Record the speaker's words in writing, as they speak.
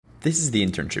This is the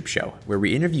Internship Show, where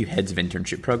we interview heads of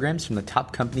internship programs from the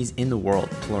top companies in the world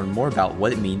to learn more about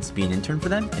what it means to be an intern for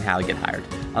them and how to get hired.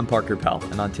 I'm Parker Pell,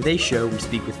 and on today's show, we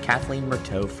speak with Kathleen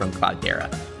Murtaugh from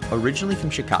Cloudera. Originally from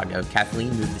Chicago, Kathleen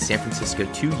moved to San Francisco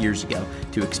 2 years ago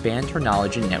to expand her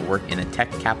knowledge and network in the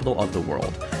tech capital of the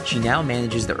world. She now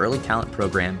manages the early talent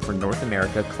program for North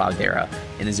America Cloudera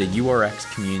and is a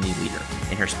URX community leader.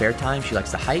 In her spare time, she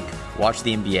likes to hike, watch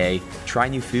the NBA, try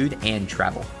new food, and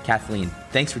travel. Kathleen,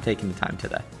 thanks for taking the time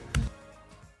today.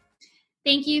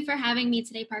 Thank you for having me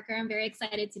today, Parker. I'm very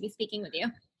excited to be speaking with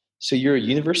you. So you're a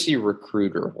university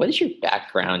recruiter. What is your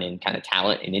background in kind of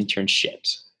talent and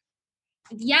internships?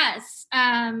 Yes.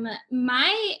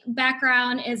 My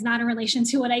background is not in relation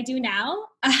to what I do now,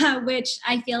 which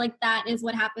I feel like that is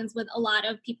what happens with a lot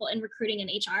of people in recruiting and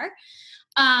HR.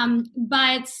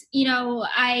 But,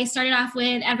 I started off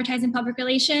with advertising public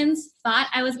relations, thought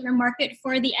I was going to market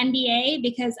for the NBA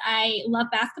because I love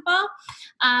basketball.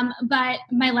 But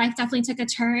my life definitely took a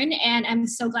turn, and I'm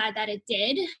so glad that it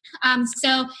did.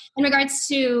 So in regards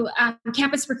to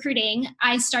campus recruiting,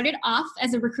 I started off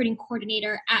as a recruiting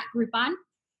coordinator at Groupon.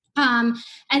 And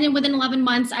then within 11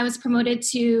 months, I was promoted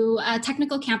to a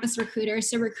technical campus recruiter.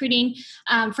 So recruiting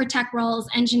for tech roles,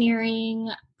 engineering,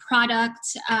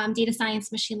 product, data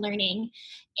science, machine learning.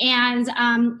 And,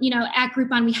 at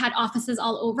Groupon, we had offices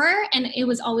all over, and it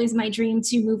was always my dream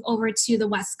to move over to the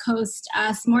West Coast,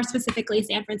 more specifically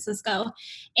San Francisco.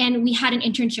 And we had an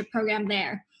internship program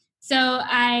there. So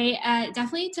I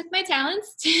definitely took my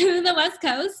talents to the West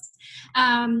Coast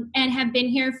and have been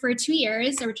here for 2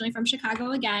 years, originally from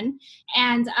Chicago again,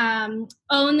 and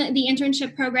own the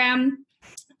internship program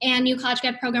and new college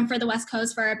grad program for the West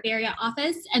Coast for our Bay Area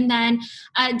office. And then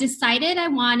decided I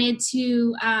wanted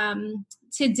to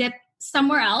dip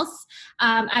somewhere else.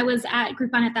 I was at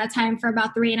Groupon at that time for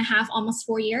about 3.5, almost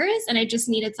 4 years, and I just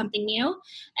needed something new.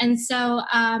 And so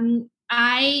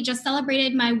I just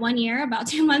celebrated my 1 year about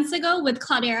 2 months ago with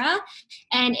Cloudera,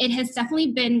 and it has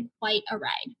definitely been quite a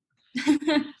ride.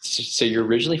 So you're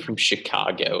originally from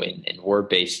Chicago and we're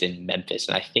based in Memphis.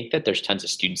 And I think that there's tons of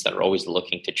students that are always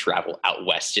looking to travel out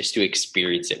west just to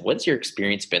experience it. What's your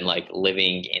experience been like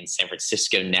living in San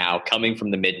Francisco now, coming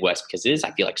from the Midwest? Because it is,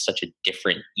 I feel like, such a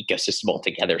different ecosystem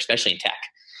altogether, especially in tech.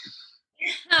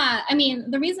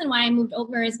 The reason why I moved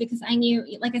over is because I knew,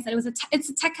 like I said, it's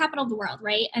a tech capital of the world,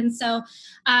 right? And so,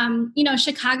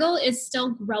 Chicago is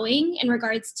still growing in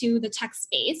regards to the tech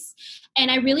space.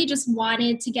 And I really just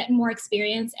wanted to get more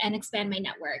experience and expand my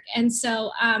network. And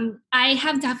so I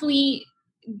have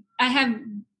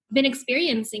been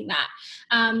experiencing that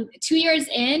 2 years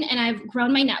in, and I've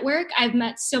grown my network. I've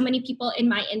met so many people in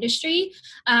my industry.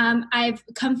 I've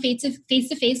come face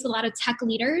to face with a lot of tech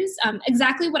leaders.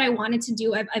 Exactly what I wanted to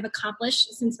do, I've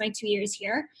accomplished since my 2 years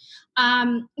here.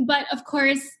 But of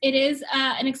course, it is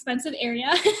an expensive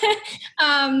area.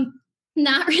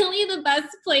 Not really the best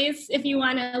place if you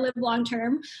want to live long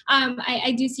term.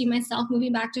 I do see myself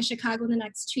moving back to Chicago in the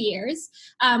next 2 years.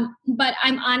 But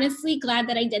I'm honestly glad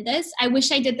that I did this. I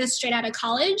wish I did this straight out of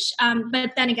college.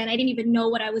 But then again, I didn't even know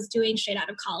what I was doing straight out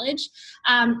of college.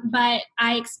 But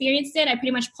I experienced it. I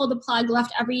pretty much pulled the plug,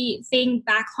 left everything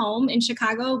back home in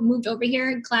Chicago, moved over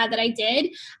here. Glad that I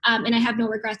did. And I have no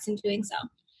regrets in doing so.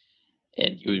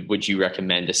 And would you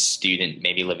recommend a student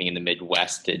maybe living in the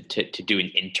Midwest to do an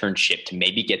internship to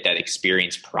maybe get that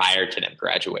experience prior to them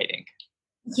graduating?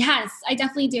 Yes, I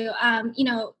definitely do.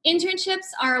 Internships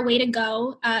are a way to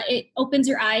go. It opens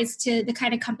your eyes to the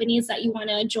kind of companies that you want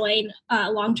to join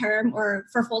long-term or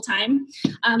for full-time.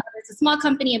 Whether it's a small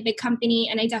company, a big company,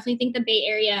 and I definitely think the Bay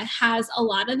Area has a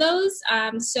lot of those.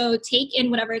 So take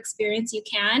in whatever experience you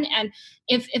can. And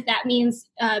if that means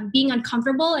being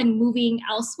uncomfortable and moving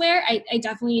elsewhere, I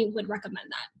definitely would recommend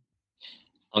that.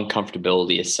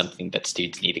 Uncomfortability is something that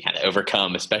students need to kind of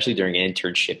overcome, especially during an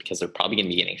internship, because they're probably going to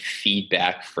be getting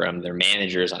feedback from their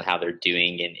managers on how they're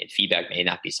doing, and feedback may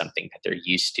not be something that they're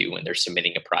used to when they're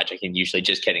submitting a project and usually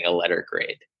just getting a letter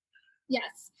grade.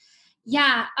 Yes.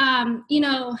 Yeah.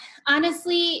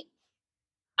 Honestly,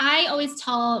 I always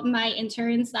tell my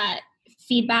interns that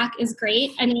feedback is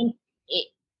great. I mean,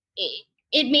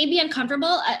 it may be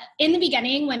uncomfortable. In the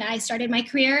beginning, when I started my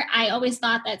career, I always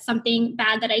thought that something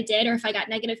bad that I did, or if I got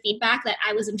negative feedback, that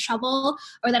I was in trouble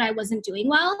or that I wasn't doing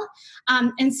well.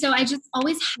 And so I just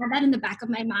always had that in the back of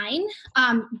my mind.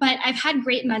 But I've had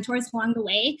great mentors along the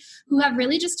way who have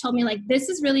really just told me, like, this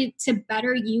is really to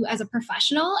better you as a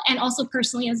professional and also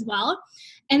personally as well.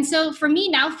 And so for me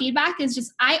now, feedback is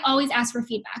just, I always ask for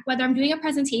feedback, whether I'm doing a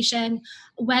presentation,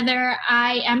 whether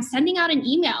I am sending out an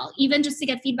email, even just to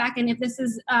get feedback and if this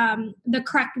is the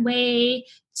correct way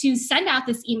to send out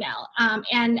this email.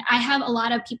 And I have a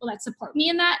lot of people that support me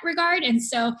in that regard. And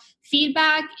so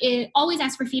feedback, always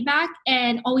ask for feedback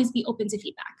and always be open to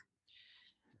feedback.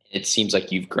 It seems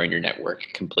like you've grown your network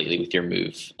completely with your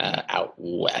move out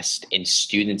west. And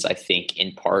students, I think,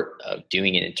 in part of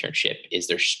doing an internship is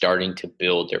they're starting to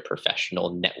build their professional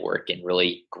network and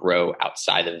really grow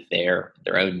outside of their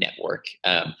own network.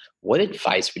 What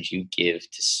advice would you give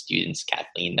to students,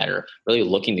 Kathleen, that are really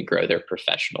looking to grow their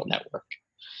professional network?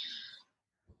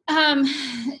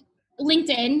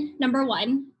 LinkedIn, number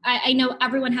one. I know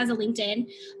everyone has a LinkedIn,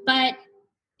 but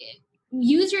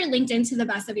use your LinkedIn to the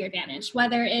best of your advantage,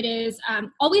 whether it is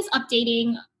always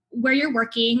updating where you're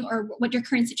working or what your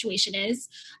current situation is,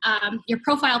 your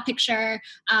profile picture,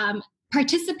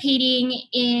 participating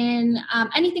in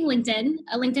anything LinkedIn.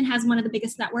 LinkedIn has one of the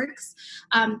biggest networks.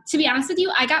 To be honest with you,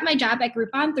 I got my job at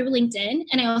Groupon through LinkedIn,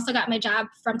 and I also got my job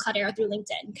from Cloudera through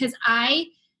LinkedIn because I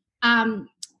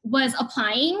was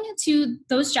applying to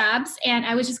those jobs and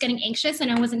I was just getting anxious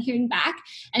and I wasn't hearing back.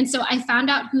 And so I found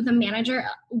out who the manager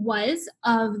was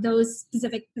of those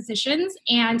specific positions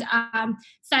and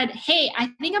said, hey, I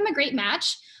think I'm a great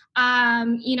match.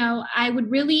 I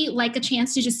would really like a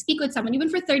chance to just speak with someone, even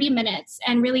for 30 minutes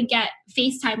and really get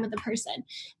FaceTime with the person.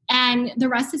 And the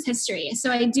rest is history. So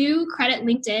I do credit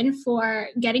LinkedIn for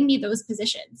getting me those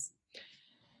positions.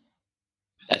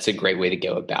 That's a great way to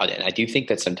go about it. And I do think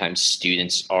that sometimes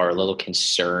students are a little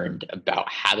concerned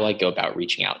about how do I go about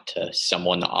reaching out to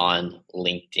someone on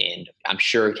LinkedIn. I'm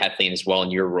sure, Kathleen, as well, in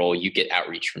your role, you get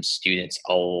outreach from students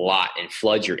a lot and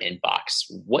flood your inbox.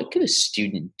 What could a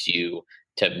student do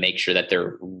to make sure that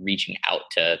they're reaching out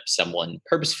to someone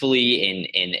purposefully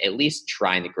and at least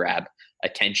trying to grab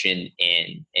attention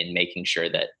and making sure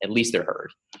that at least they're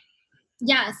heard?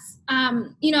 Yes.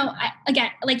 Again,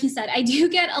 like you said, I do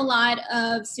get a lot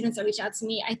of students that reach out to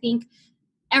me. I think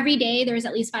every day there's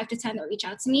at least 5 to 10 that reach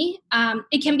out to me.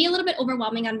 It can be a little bit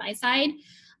overwhelming on my side.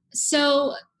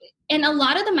 So, and a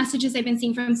lot of the messages I've been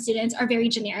seeing from students are very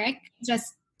generic.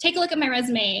 Just take a look at my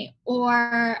resume,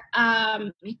 or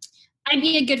I'd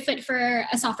be a good fit for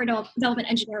a software development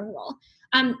engineering role.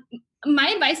 My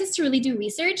advice is to really do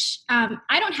research.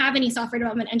 I don't have any software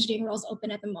development engineering roles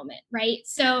open at the moment, right?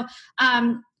 So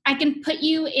I can put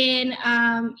you in,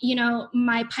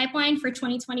 my pipeline for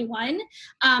 2021.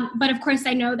 But of course,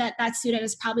 I know that student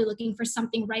is probably looking for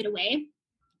something right away.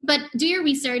 But do your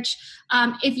research.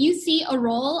 If you see a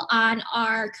role on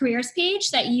our careers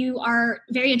page that you are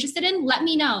very interested in, let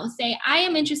me know. Say, I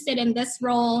am interested in this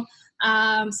role,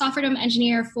 software development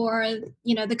engineer for,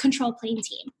 the control plane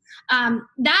team.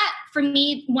 That for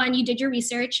me, when you did your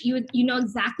research, you know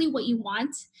exactly what you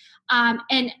want.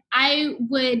 And I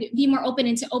would be more open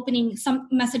into opening some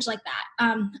message like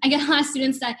that. I get a lot of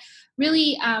students that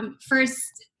really,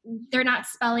 first, they're not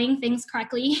spelling things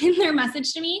correctly in their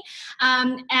message to me.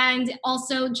 And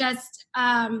also just,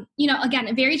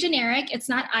 again, very generic. It's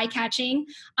not eye-catching.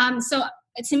 So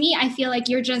to me, I feel like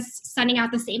you're just sending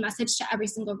out the same message to every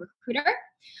single recruiter.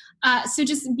 So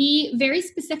just be very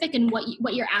specific in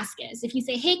what your ask is. If you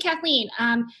say, hey, Kathleen,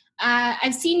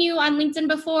 I've seen you on LinkedIn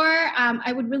before.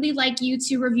 I would really like you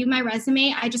to review my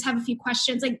resume. I just have a few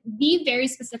questions. Like, be very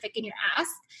specific in your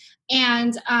ask.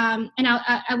 And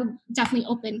I would definitely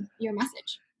open your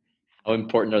message. How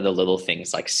important are the little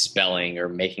things like spelling or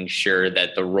making sure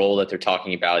that the role that they're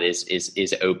talking about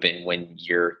is open when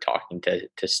you're talking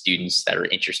to students that are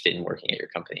interested in working at your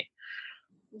company?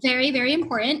 Very, very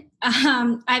important.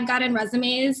 I've gotten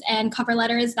resumes and cover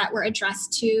letters that were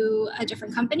addressed to a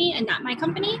different company and not my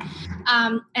company.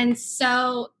 And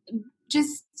so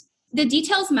just the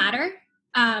details matter.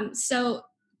 So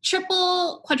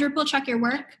triple, quadruple check your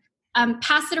work.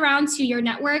 Pass it around to your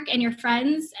network and your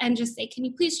friends and just say, can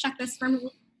you please check this for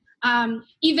me?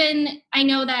 Even I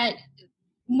know that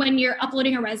when you're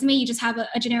uploading a resume, you just have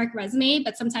a generic resume,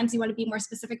 but sometimes you want to be more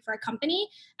specific for a company.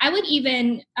 I would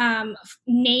even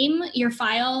name your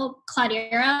file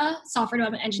Cloudera Software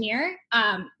Development Engineer.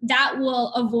 That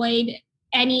will avoid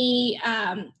any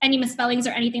misspellings or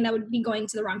anything that would be going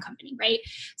to the wrong company, right?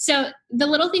 So the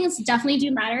little things definitely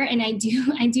do matter, and I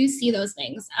do see those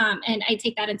things, and I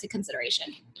take that into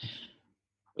consideration.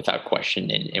 Without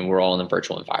question, and we're all in a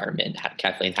virtual environment.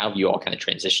 Kathleen, how have you all kind of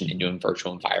transitioned into a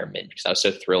virtual environment? Because I was so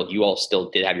thrilled. You all still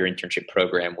did have your internship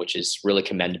program, which is really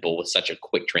commendable with such a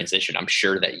quick transition. I'm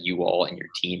sure that you all and your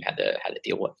team had to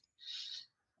deal with.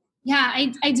 Yeah,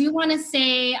 I do want to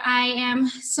say I am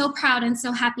so proud and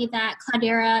so happy that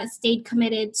Cloudera stayed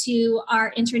committed to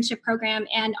our internship program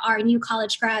and our new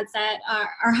college grads that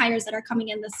are hires that are coming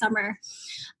in this summer.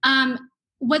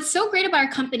 What's so great about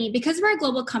our company, because we're a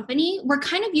global company, we're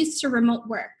kind of used to remote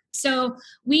work. So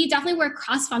we definitely work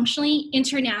cross-functionally,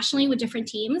 internationally with different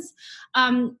teams.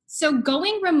 So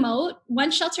going remote,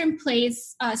 once shelter in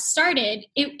place started,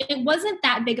 it wasn't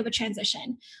that big of a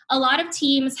transition. A lot of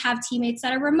teams have teammates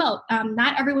that are remote.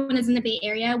 Not everyone is in the Bay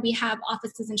Area. We have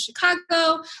offices in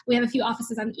Chicago. We have a few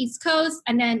offices on the East Coast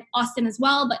and then Austin as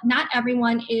well, but not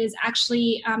everyone is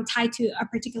actually tied to a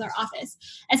particular office.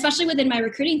 Especially within my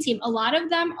recruiting team, a lot of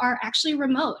them are actually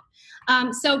remote.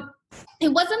 So it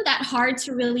wasn't that hard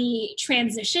to really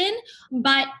transition,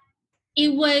 but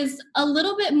it was a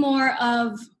little bit more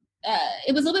of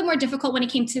it was a little bit more difficult when it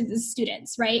came to the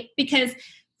students, right? Because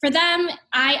for them,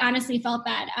 I honestly felt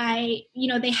that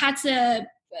they had to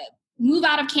move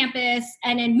out of campus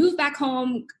and then move back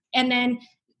home and then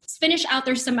finish out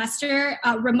their semester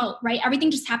remote, right? Everything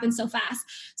just happened so fast.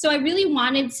 So I really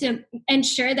wanted to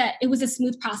ensure that it was a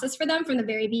smooth process for them from the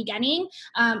very beginning.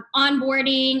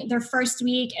 Onboarding their first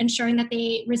week, ensuring that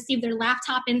they received their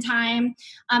laptop in time.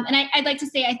 And I'd like to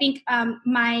say, I think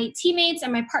my teammates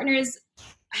and my partners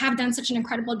have done such an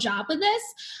incredible job with this.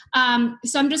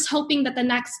 So I'm just hoping that the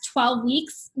next 12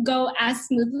 weeks go as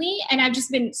smoothly. And I've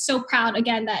just been so proud,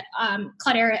 again, that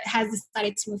Cloudera has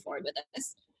decided to move forward with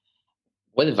this.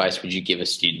 What advice would you give a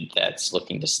student that's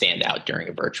looking to stand out during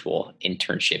a virtual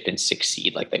internship and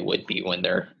succeed like they would be when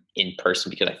they're in person?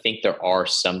 Because I think there are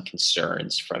some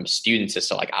concerns from students as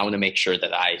to like, I want to make sure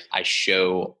that I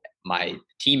show my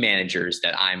team managers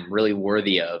that I'm really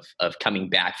worthy of coming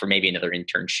back for maybe another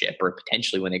internship or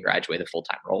potentially when they graduate a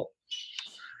full-time role.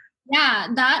 Yeah,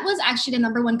 that was actually the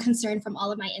number one concern from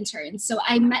all of my interns. So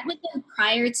I met with them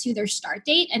prior to their start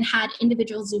date and had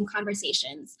individual Zoom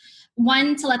conversations.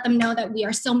 One, to let them know that we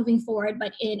are still moving forward,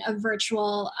 but in a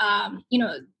virtual,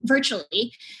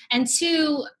 virtually. And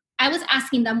two, I was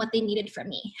asking them what they needed from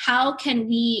me. How can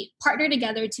we partner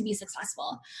together to be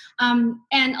successful?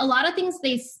 And a lot of things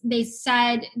they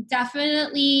said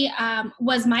definitely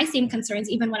was my same concerns,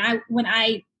 even when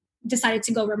I decided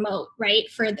to go remote, right,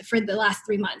 for the last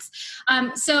 3 months.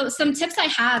 So some tips I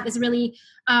have is really,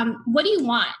 what do you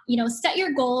want? Set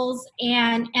your goals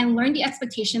and learn the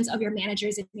expectations of your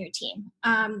managers and your team.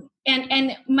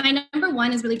 And my number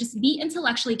one is really just be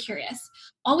intellectually curious.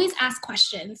 Always ask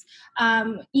questions.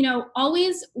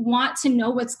 Always want to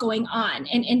know what's going on,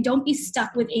 and don't be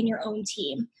stuck within your own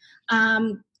team.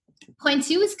 Point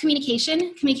two is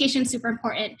communication. Communication is super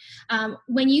important.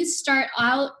 When you start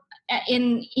out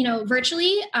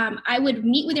virtually, I would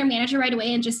meet with your manager right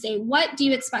away and just say, what do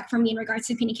you expect from me in regards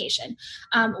to communication?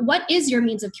 What is your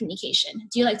means of communication?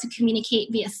 Do you like to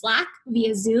communicate via Slack,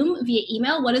 via Zoom, via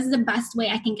email? What is the best way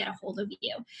I can get a hold of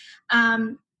you?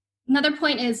 Another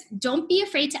point is don't be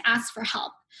afraid to ask for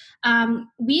help.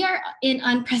 We are in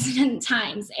unprecedented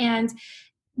times, and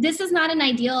this is not an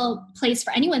ideal place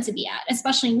for anyone to be at,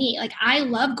 especially me. Like, I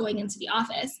love going into the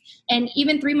office, and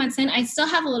even 3 months in, I still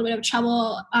have a little bit of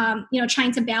trouble,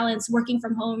 trying to balance working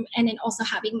from home and then also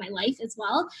having my life as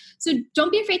well. So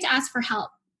don't be afraid to ask for help.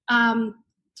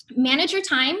 Manage your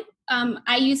time.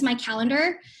 I use my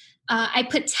calendar. I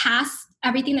put tasks,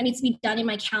 everything that needs to be done in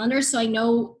my calendar, so I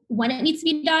know when it needs to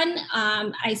be done.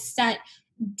 I set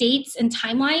dates and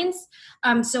timelines.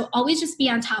 So always just be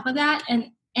on top of that.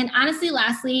 And honestly,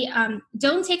 lastly,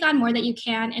 don't take on more that you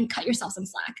can and cut yourself some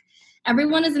slack.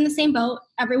 Everyone is in the same boat.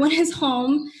 Everyone is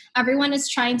home. Everyone is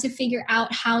trying to figure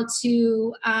out how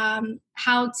to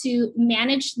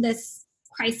manage this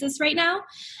crisis right now.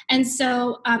 And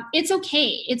so it's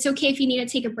okay. It's okay if you need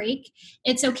to take a break.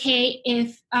 It's okay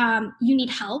if you need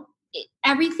help.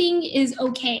 Everything is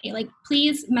okay. Like,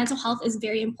 please, mental health is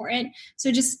very important.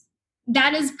 So just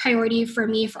that is priority for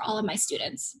me, for all of my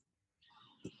students.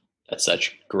 That's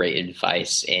such great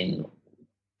advice, and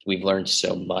we've learned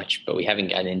so much, but we haven't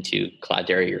gotten into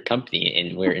Cloudera, your company,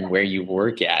 and where you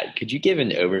work at. Could you give an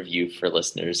overview for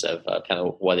listeners of kind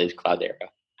of what is Cloudera?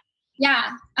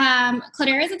 Yeah,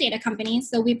 Cloudera is a data company,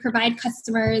 so we provide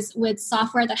customers with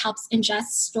software that helps ingest,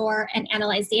 store, and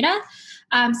analyze data.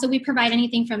 So we provide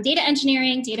anything from data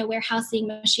engineering, data warehousing,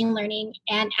 machine learning,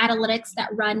 and analytics that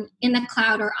run in the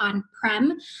cloud or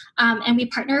on-prem. And we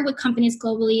partner with companies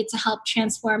globally to help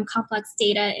transform complex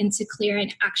data into clear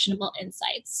and actionable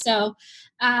insights. So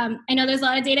I know there's a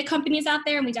lot of data companies out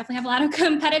there, and we definitely have a lot of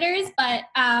competitors, but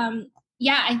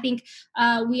I think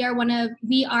we are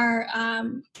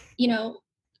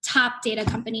top data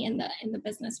company in the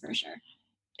business for sure.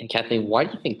 And Kathleen, why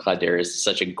do you think Cloudera is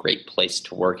such a great place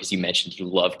to work? As you mentioned, you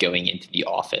love going into the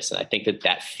office. And I think that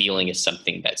that feeling is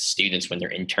something that students, when they're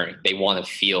interning, they want to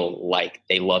feel like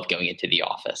they love going into the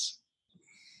office.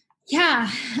 Yeah.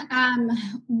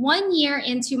 1 year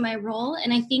into my role,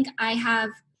 and I think I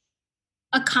have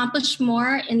accomplished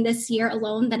more in this year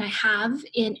alone than I have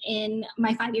in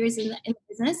my 5 years in the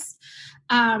business.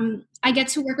 I get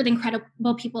to work with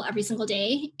incredible people every single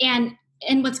day.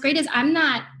 And what's great is I'm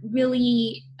not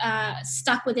really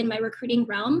stuck within my recruiting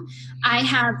realm. I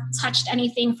have touched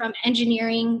anything from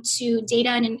engineering to data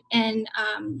and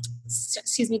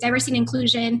diversity and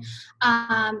inclusion,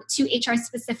 to HR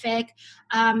specific.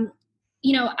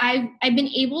 I've been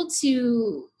able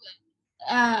to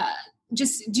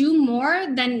just do more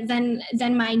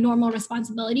than my normal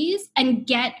responsibilities and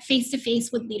get face to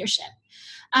face with leadership.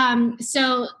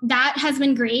 So that has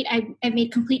been great. I've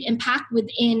made complete impact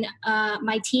within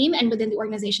my team and within the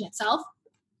organization itself.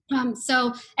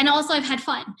 And also I've had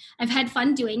fun. I've had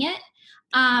fun doing it.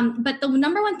 But the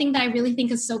number one thing that I really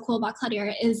think is so cool about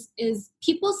Cloudera is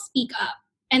people speak up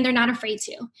and they're not afraid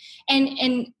to.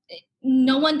 And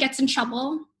no one gets in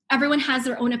trouble. Everyone has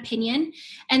their own opinion,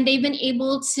 and they've been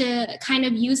able to kind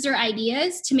of use their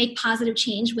ideas to make positive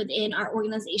change within our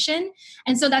organization.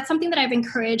 And so that's something that I've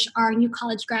encouraged our new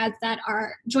college grads that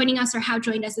are joining us or have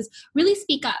joined us is really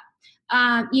speak up.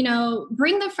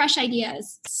 Bring the fresh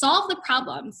ideas, solve the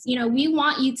problems. We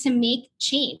want you to make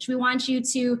change. We want you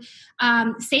to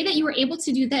say that you were able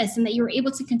to do this and that you were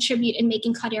able to contribute in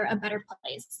making Cloudera a better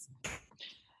place.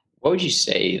 What would you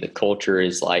say the culture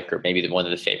is like, or maybe one of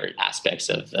the favorite aspects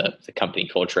of the company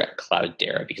culture at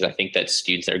Cloudera? Because I think that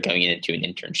students that are going into an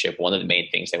internship, one of the main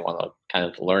things they want to kind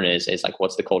of learn is like,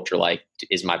 what's the culture like?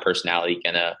 Is my personality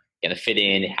gonna fit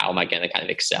in? How am I gonna kind of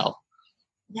excel?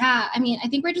 Yeah, I mean, I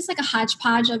think we're just like a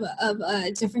hodgepodge of a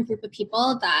different group of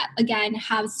people that, again,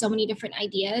 have so many different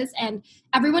ideas, and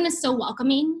everyone is so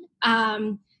welcoming.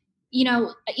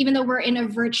 Even though we're in a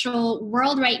virtual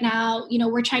world right now,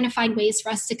 we're trying to find ways for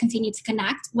us to continue to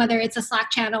connect, whether it's a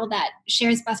Slack channel that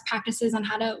shares best practices on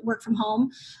how to work from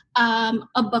home,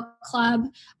 a book club.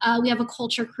 We have a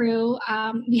culture crew.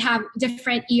 We have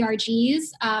different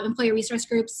ERGs, employee resource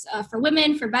groups for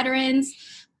women, for veterans.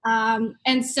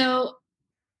 And so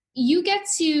you get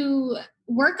to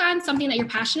work on something that you're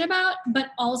passionate about, but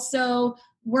also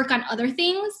work on other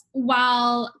things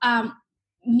while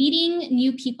meeting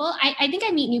new people. I think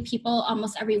I meet new people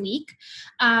almost every week.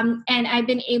 And I've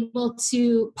been able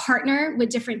to partner with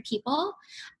different people.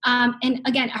 And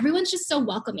again, everyone's just so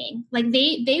welcoming. Like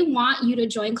they want you to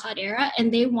join Cloudera,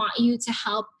 and they want you to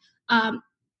help,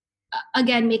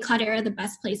 again, make Cloudera the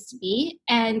best place to be.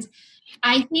 And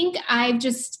I think I've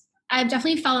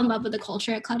definitely fell in love with the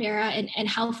culture at Cloudera and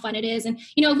how fun it is. And,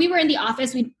 if we were in the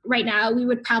office right now, we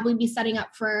would probably be setting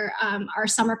up for our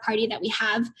summer party that we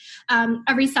have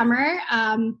every summer,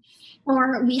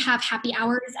 or we have happy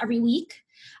hours every week.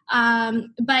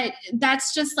 But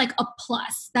that's just like a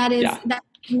plus. That's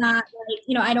not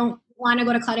like, I don't want to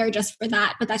go to Cloudera just for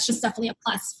that, but that's just definitely a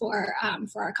plus for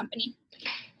our company.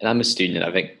 And I'm a student.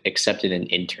 I've accepted an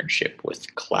internship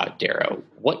with Cloudera.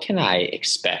 What can I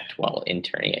expect while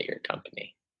interning at your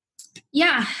company?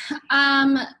 Yeah.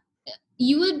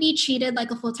 You would be treated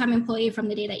like a full-time employee from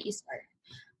the day that you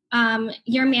start.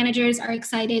 Your managers are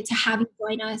excited to have you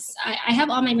join us. I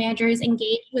have all my managers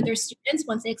engaged with their students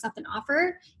once they accept an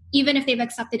offer, even if they've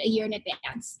accepted a year in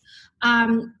advance.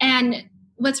 And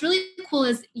what's really cool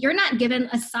is you're not given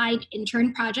a side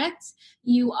intern project.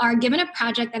 You are given a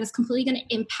project that is completely going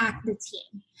to impact the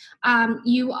team.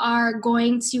 You are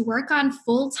going to work on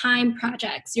full-time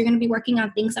projects. You're going to be working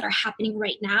on things that are happening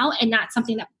right now and not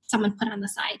something that someone put on the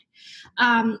side.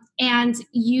 And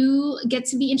you get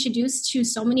to be introduced to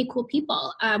so many cool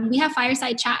people. We have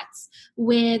fireside chats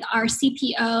with our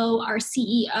CPO, our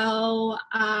CEO,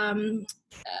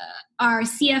 our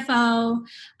CFO,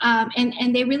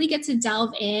 and they really get to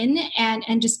delve in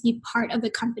and just be part of the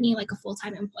company like a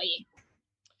full-time employee.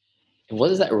 And what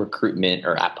does that recruitment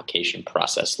or application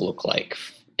process look like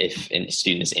if a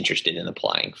student is interested in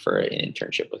applying for an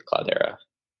internship with Cloudera?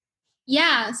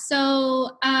 Yeah,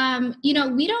 so we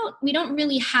don't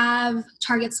really have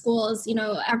target schools.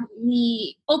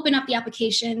 We open up the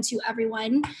application to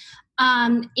everyone.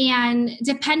 And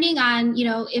depending on,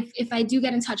 if I do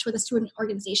get in touch with a student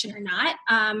organization or not,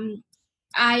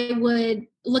 I would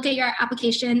look at your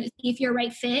application, see if you're a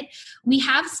right fit. We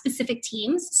have specific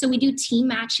teams, so we do team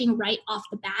matching right off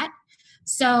the bat.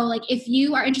 So like if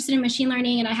you are interested in machine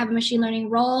learning and I have a machine learning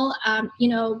role,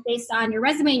 based on your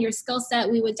resume and your skill set,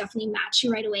 we would definitely match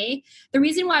you right away. The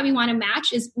reason why we want to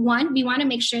match is, one, we want to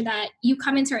make sure that you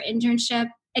come into our internship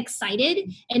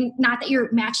excited, and not that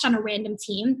you're matched on a random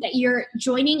team, that you're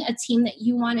joining a team that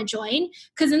you want to join.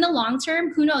 Because in the long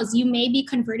term, who knows, you may be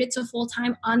converted to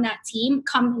full-time on that team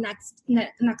come the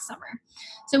next summer.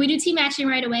 So we do team matching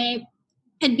right away.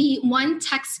 It'd be one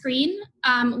text screen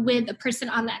with a person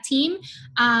on that team.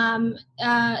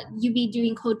 You'd be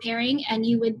doing code pairing, and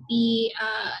you would be,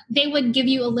 they would give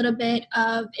you a little bit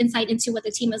of insight into what the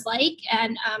team is like,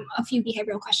 and a few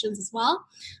behavioral questions as well.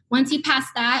 Once you pass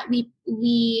that, we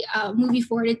move you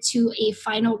forward to a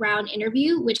final round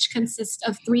interview, which consists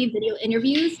of 3 video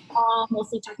interviews, all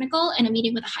mostly technical, and a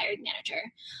meeting with a hiring manager.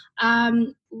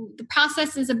 The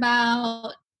process is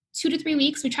about 2 to 3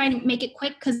 weeks. We try and make it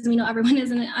quick because we know everyone is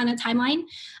on a timeline.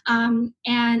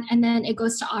 And then it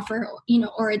goes to offer,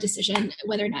 or a decision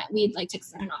whether or not we'd like to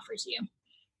extend an offer to you.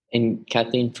 And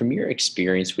Kathleen, from your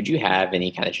experience, would you have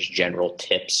any kind of just general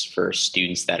tips for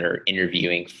students that are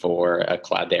interviewing for a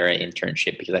Cloudera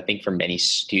internship? Because I think for many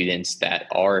students that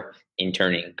are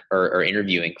interning or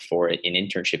interviewing for an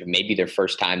internship, it may be their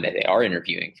first time that they are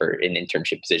interviewing for an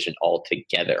internship position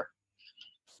altogether.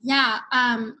 Yeah.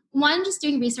 One, just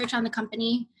doing research on the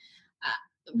company.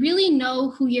 Really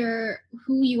know who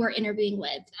you are interviewing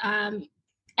with.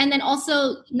 And then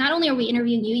also, not only are we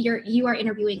interviewing you are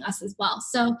interviewing us as well.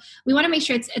 So we want to make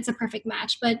sure it's a perfect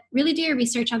match, but really do your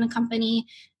research on the company.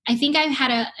 I think I've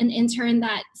had an intern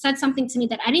that said something to me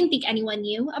that I didn't think anyone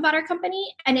knew about our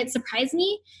company, and it surprised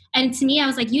me. And to me, I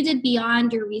was like, you did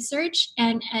beyond your research,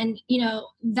 and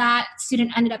that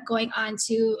student ended up going on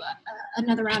to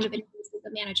another round of interviews with the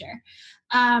manager.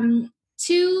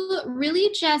 To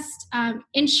really just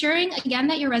ensuring, again,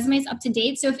 that your resume is up to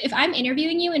date. So if I'm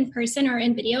interviewing you in person or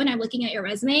in video and I'm looking at your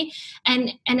resume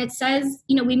and it says,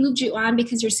 we moved you on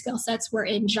because your skill sets were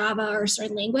in Java or a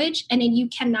certain language, and then you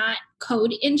cannot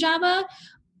code in Java,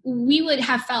 we would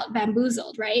have felt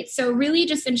bamboozled, right? So really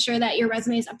just ensure that your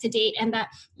resume is up to date and that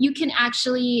you can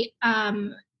actually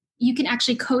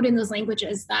code in those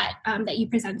languages that you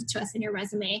presented to us in your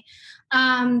resume.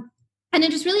 And then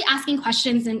just really asking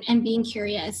questions and being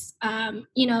curious.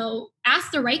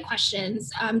 Ask the right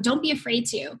questions. Don't be afraid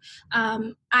to.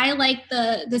 I like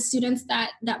the students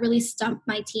that really stump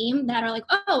my team, that are like,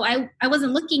 oh, I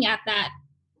wasn't looking at that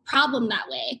problem that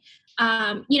way.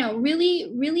 Really,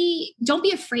 really don't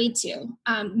be afraid to.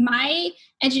 My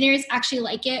engineers actually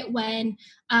like it when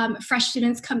fresh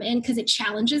students come in because it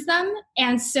challenges them.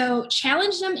 And so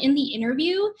challenge them in the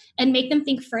interview and make them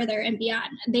think further and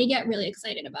beyond. They get really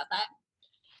excited about that.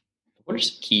 What are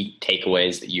some key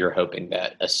takeaways that you're hoping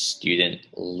that a student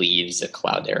leaves a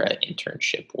Cloudera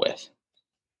internship with?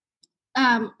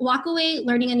 Walk away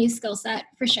learning a new skill set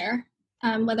for sure,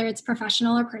 whether it's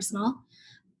professional or personal.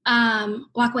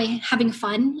 Walk away having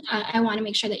fun. I want to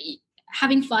make sure that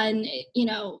having fun,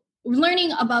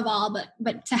 learning above all,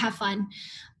 but to have fun.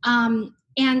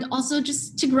 And also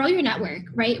just to grow your network,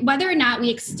 right? Whether or not we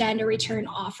extend a return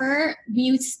offer,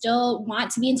 we still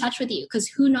want to be in touch with you, because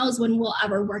who knows when we'll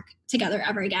ever work together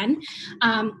ever again.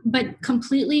 But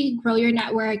completely grow your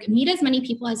network, meet as many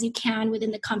people as you can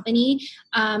within the company,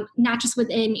 not just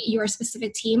within your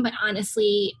specific team, but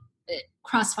honestly,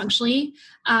 cross-functionally,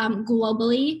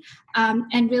 globally,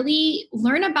 and really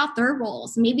learn about their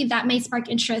roles. Maybe that may spark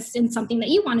interest in something that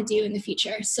you want to do in the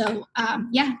future. So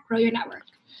grow your network.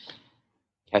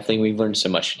 Kathleen, we've learned so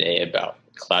much today about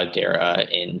Cloudera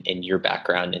and your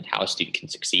background and how a student can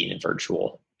succeed in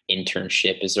virtual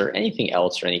internship. Is there anything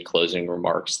else or any closing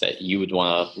remarks that you would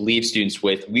want to leave students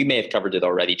with? We may have covered it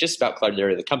already, just about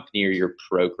Cloudera, the company or your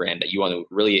program, that you want to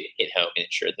really hit home and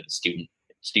ensure that a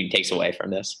student takes away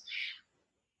from this.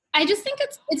 I just think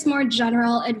it's more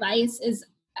general advice.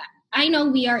 I know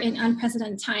we are in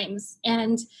unprecedented times,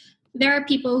 and there are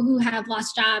people who have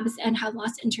lost jobs and have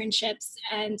lost internships,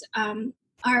 and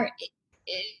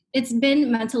it's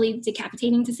been mentally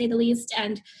decapitating, to say the least.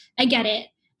 And I get it.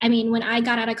 I mean, when I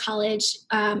got out of college,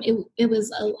 it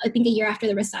was, I think, a year after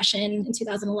the recession in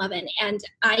 2011, and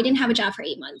I didn't have a job for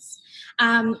 8 months.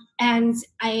 And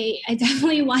I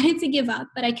definitely wanted to give up,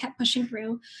 but I kept pushing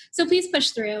through. So please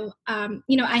push through.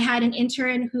 I had an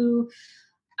intern who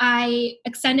I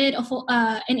extended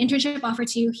an internship offer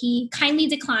to. He kindly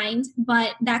declined,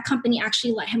 but that company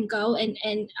actually let him go and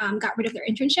got rid of their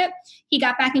internship. He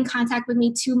got back in contact with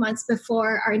me 2 months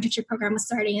before our internship program was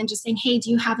starting and just saying, hey,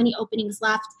 do you have any openings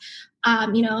left?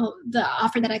 The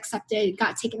offer that I accepted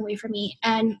got taken away from me.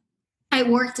 And I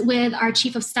worked with our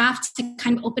chief of staff to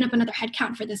kind of open up another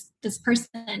headcount for this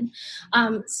person.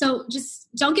 So just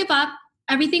don't give up.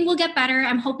 Everything will get better.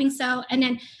 I'm hoping so. And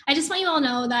then I just want you all to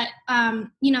know that,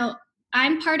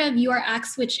 I'm part of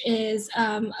URX, which is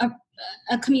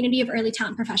a community of early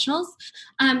talent professionals.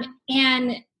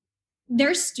 And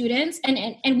their students,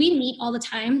 and we meet all the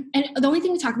time, and the only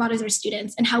thing we talk about is our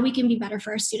students and how we can be better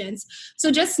for our students.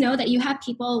 So just know that you have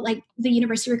people like the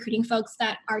university recruiting folks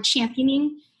that are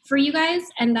championing for you guys,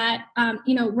 and that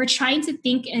we're trying to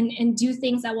think and do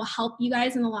things that will help you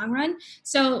guys in the long run.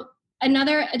 So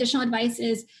another additional advice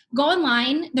is go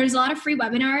online. There's a lot of free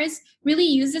webinars. Really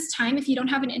use this time, if you don't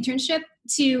have an internship,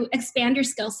 to expand your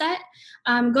skill set.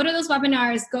 Go to those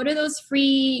webinars, go to those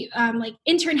free like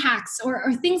intern hacks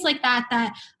or things like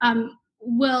that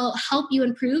will help you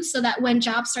improve, so that when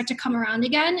jobs start to come around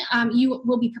again, you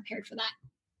will be prepared for that.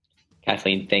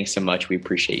 Kathleen, thanks so much. We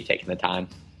appreciate you taking the time.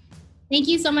 Thank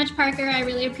you so much, Parker. I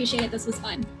really appreciate it. This was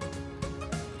fun.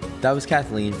 That was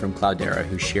Kathleen from Cloudera,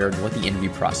 who shared what the interview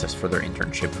process for their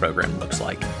internship program looks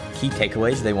like, key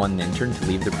takeaways they want an intern to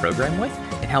leave the program with,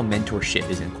 and how mentorship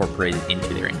is incorporated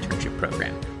into their internship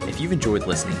program. If you've enjoyed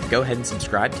listening, go ahead and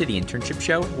subscribe to The Internship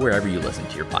Show wherever you listen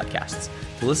to your podcasts.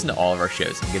 To listen to all of our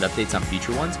shows and get updates on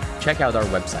future ones, check out our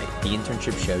website,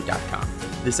 theinternshipshow.com.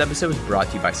 This episode is brought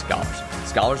to you by Scholars.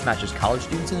 Scholars matches college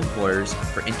students and employers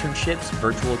for internships,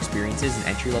 virtual experiences, and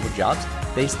entry-level jobs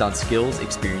based on skills,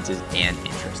 experiences, and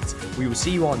interests. We will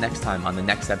see you all next time on the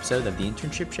next episode of The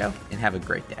Internship Show, and have a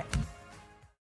great day.